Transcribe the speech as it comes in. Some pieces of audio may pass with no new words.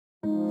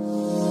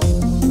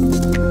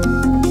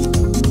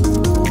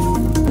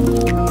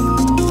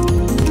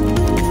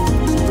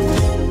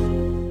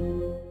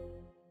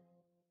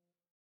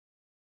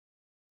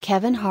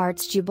Kevin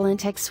Hart's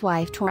Jubilant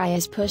ex-wife Torrei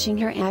is pushing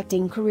her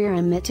acting career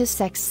amid a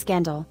sex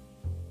scandal.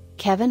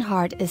 Kevin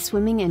Hart is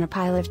swimming in a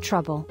pile of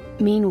trouble.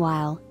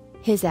 Meanwhile,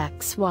 his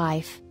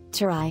ex-wife,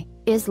 Torrei,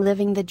 is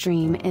living the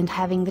dream and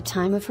having the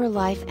time of her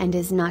life and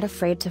is not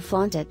afraid to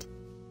flaunt it.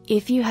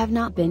 If you have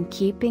not been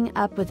keeping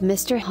up with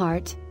Mr.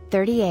 Hart,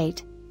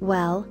 38,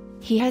 well,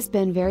 he has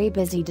been very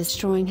busy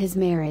destroying his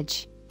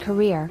marriage,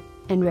 career,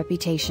 and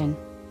reputation.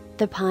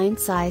 The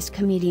pint-sized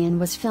comedian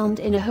was filmed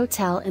in a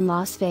hotel in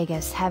Las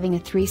Vegas having a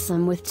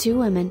threesome with two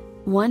women.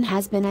 One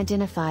has been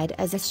identified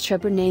as a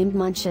stripper named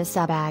Montia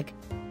Sabbag.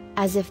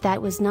 As if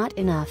that was not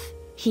enough,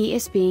 he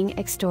is being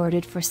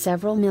extorted for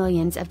several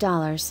millions of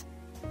dollars.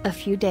 A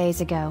few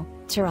days ago,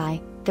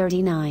 Torrei,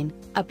 39,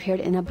 appeared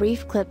in a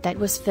brief clip that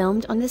was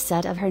filmed on the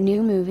set of her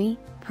new movie,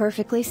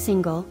 Perfectly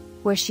Single,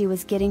 where she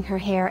was getting her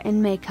hair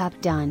and makeup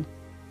done.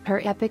 Her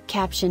epic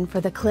caption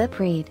for the clip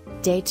read,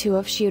 "Day 2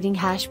 of shooting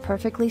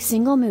 #Perfectly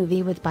Single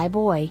movie with my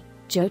boy,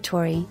 Joe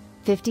Torrei,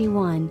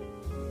 51.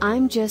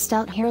 I'm just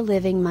out here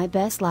living my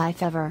best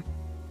life ever.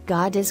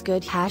 God is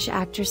good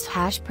 #actress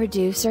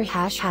 #producer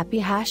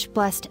 #happy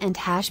 #blessed and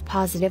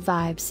 #positive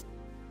vibes."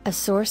 A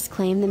source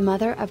claimed the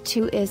mother of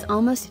two is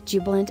almost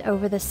jubilant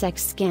over the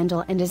sex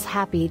scandal and is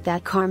happy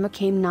that karma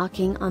came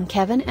knocking on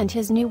Kevin and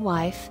his new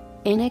wife,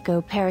 Inigo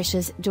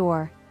Parrish's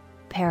door.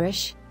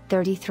 Parrish,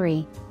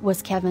 33,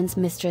 was Kevin's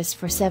mistress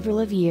for several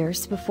of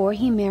years before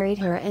he married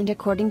her, and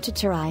according to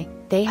Torrei,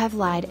 they have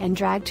lied and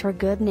dragged her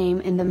good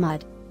name in the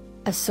mud.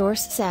 A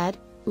source said,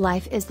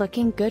 "Life is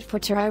looking good for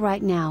Torrei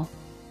right now.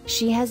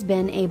 She has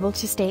been able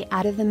to stay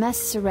out of the mess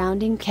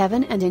surrounding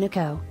Kevin and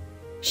Inigo.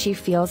 She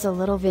feels a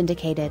little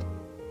vindicated.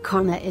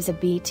 Karma is a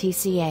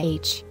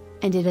BTCH,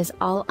 and it is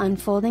all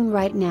unfolding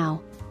right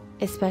now.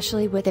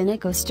 Especially with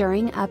Inigo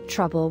stirring up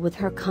trouble with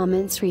her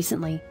comments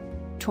recently.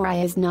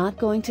 Torrei is not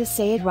going to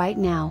say it right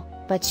now,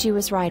 but she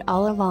was right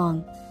all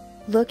along.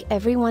 Look,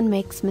 everyone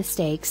makes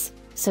mistakes,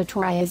 so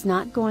Torrei is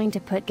not going to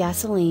put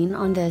gasoline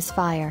on this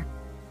fire.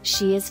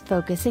 She is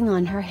focusing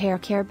on her hair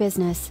care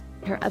business,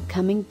 her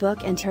upcoming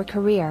book and her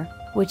career,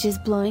 which is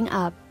blowing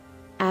up.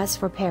 As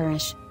for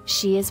Parrish,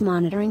 she is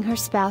monitoring her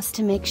spouse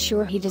to make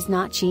sure he does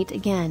not cheat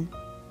again.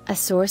 A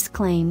source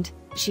claimed,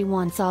 she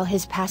wants all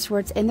his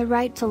passwords and the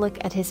right to look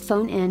at his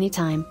phone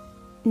anytime.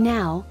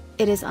 Now,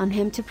 it is on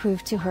him to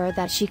prove to her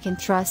that she can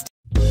trust